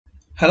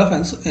Hello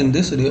friends, in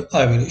this video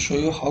I will show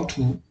you how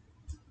to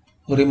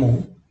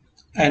remove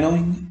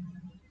annoying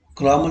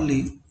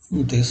Grammarly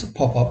this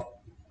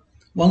pop-up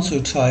once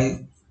you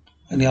try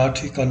any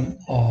article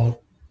or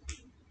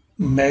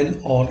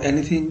mail or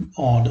anything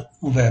on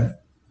web.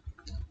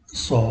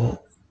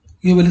 So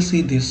you will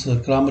see this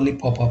Grammarly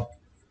pop-up.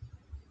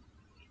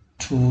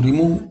 To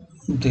remove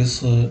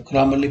this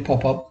Grammarly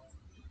pop-up,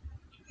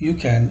 you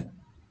can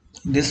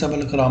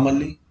disable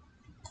Grammarly.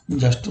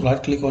 Just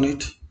right click on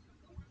it,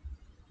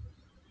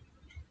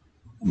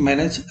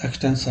 manage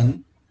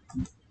extension,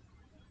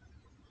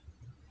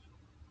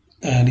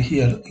 and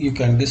here you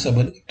can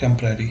disable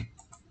temporary.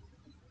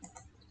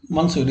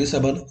 Once you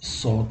disable,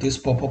 so this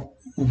pop-up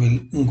will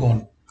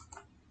gone,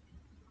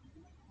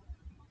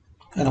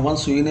 and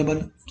once you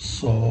enable,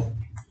 so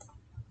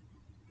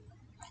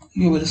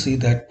you will see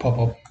that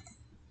pop-up.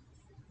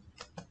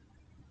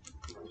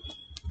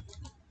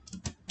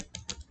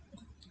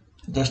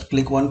 Just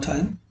click one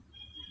time.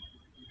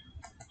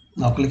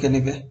 Now click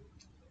anywhere,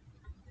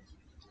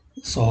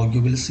 so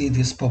you will see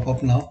this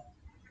pop-up. Now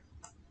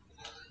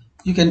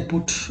you can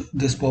put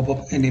this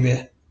pop-up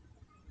anywhere,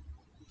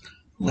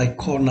 like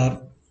corner.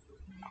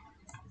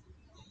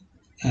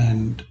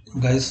 And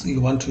guys, you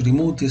want to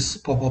remove this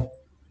pop-up,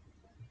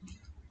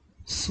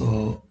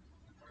 so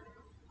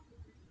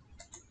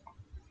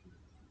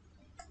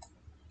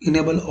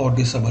enable or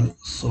disable.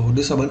 So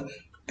disable.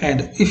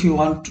 And if you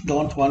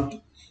don't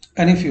want,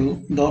 and if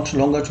you don't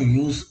longer to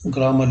use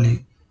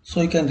Grammarly,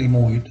 so you can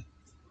remove it.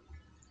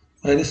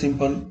 Very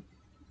simple.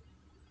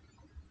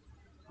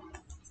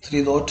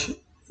 Three dot,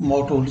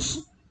 more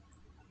tools,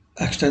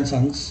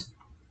 extensions,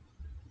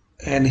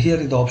 and here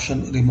is the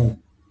option remove.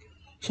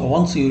 So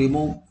once you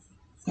remove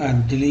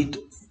and delete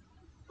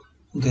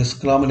this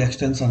Grammarly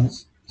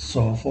extensions,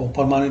 so for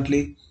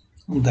permanently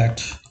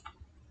that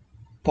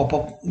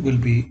pop-up will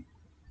be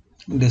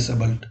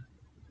disabled.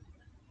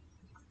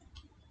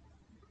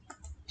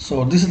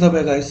 So this is the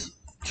way guys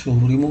to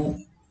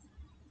remove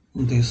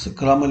this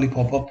Grammarly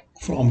pop-up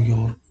from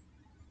your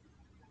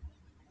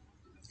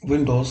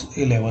Windows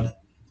 11.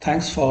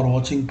 Thanks for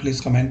watching.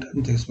 Please comment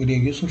this video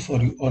useful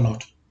for you or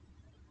not.